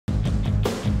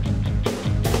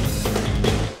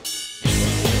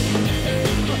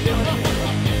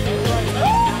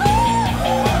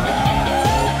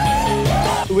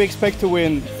we expect to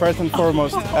win first and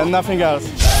foremost, and nothing else.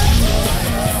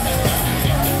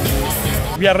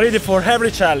 We are ready for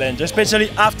every challenge, especially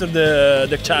after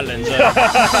the challenge.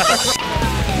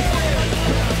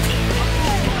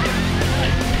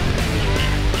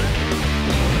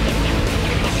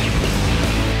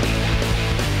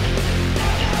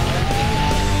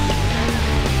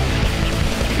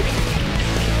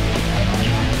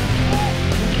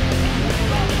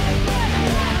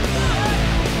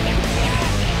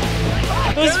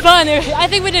 It was fun. I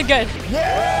think we did good.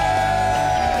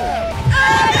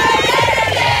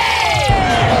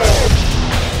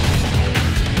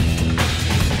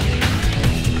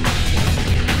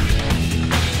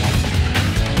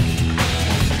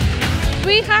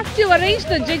 We have to arrange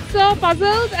the jigsaw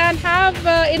puzzles and have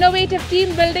innovative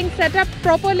team building set up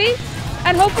properly,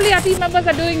 and hopefully our team members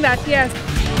are doing that, yes.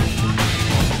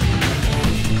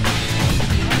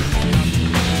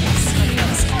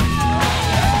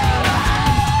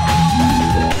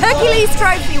 Hercules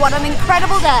Trophy, what an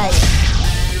incredible day.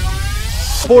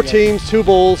 4 teams, 2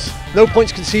 balls, no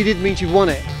points conceded means you've won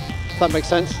it. If that makes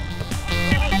sense.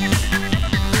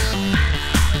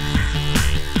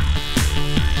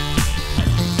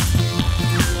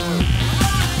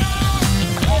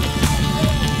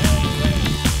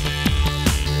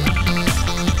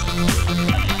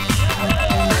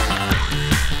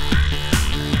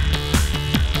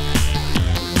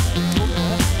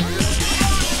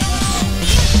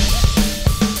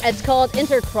 It's called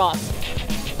intercross.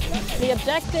 The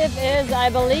objective is, I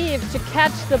believe, to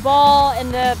catch the ball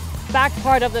in the back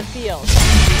part of the field.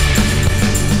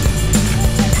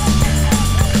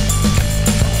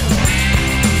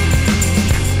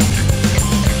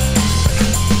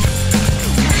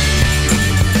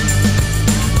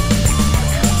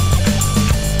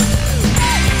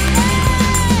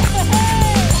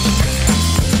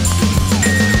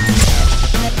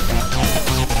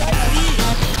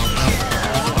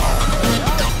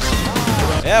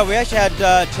 Yeah, we actually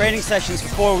had training sessions for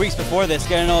 4 weeks before this,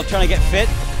 trying to get fit.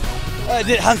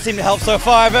 It hasn't seemed to help so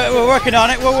far, but we're working on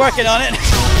it, we're working on it.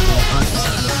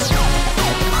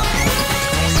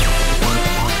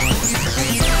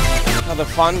 The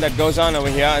fun that goes on over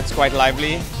here, it's quite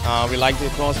lively. We like the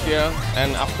atmosphere,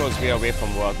 and of course we are away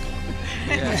from work.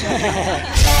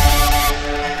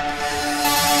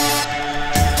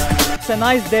 It's a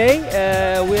nice day.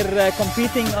 We're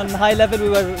competing on high level. We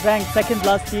were ranked 2nd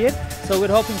last year, so we're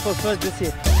hoping for 1st this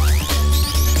year.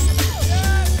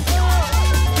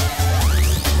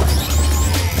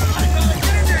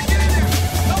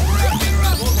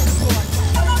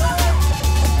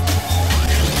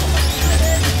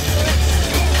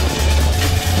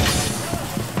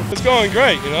 It's going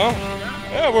great, you know?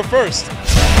 Yeah, we're first.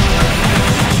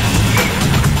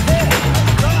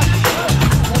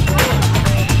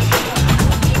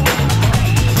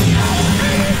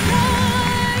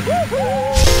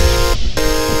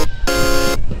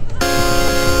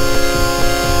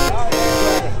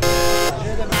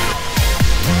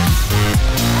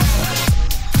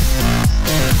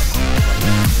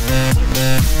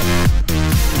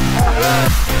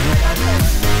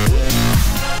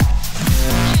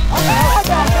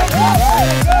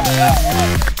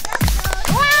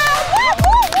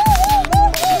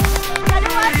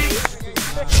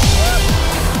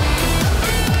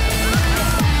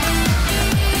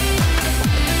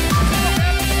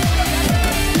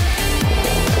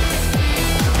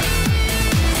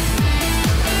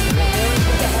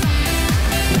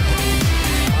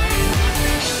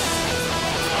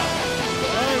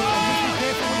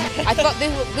 I thought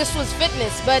this was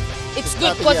fitness, but it's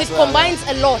good because it combines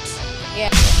a lot. Yeah.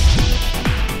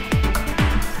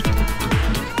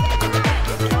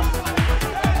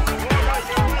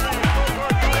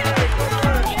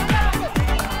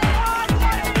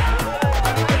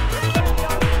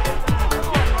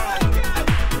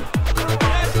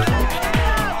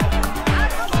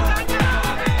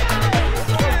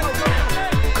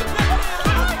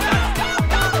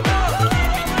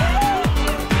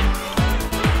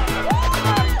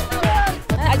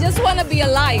 I just want to be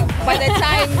alive by the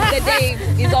time the day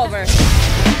is over.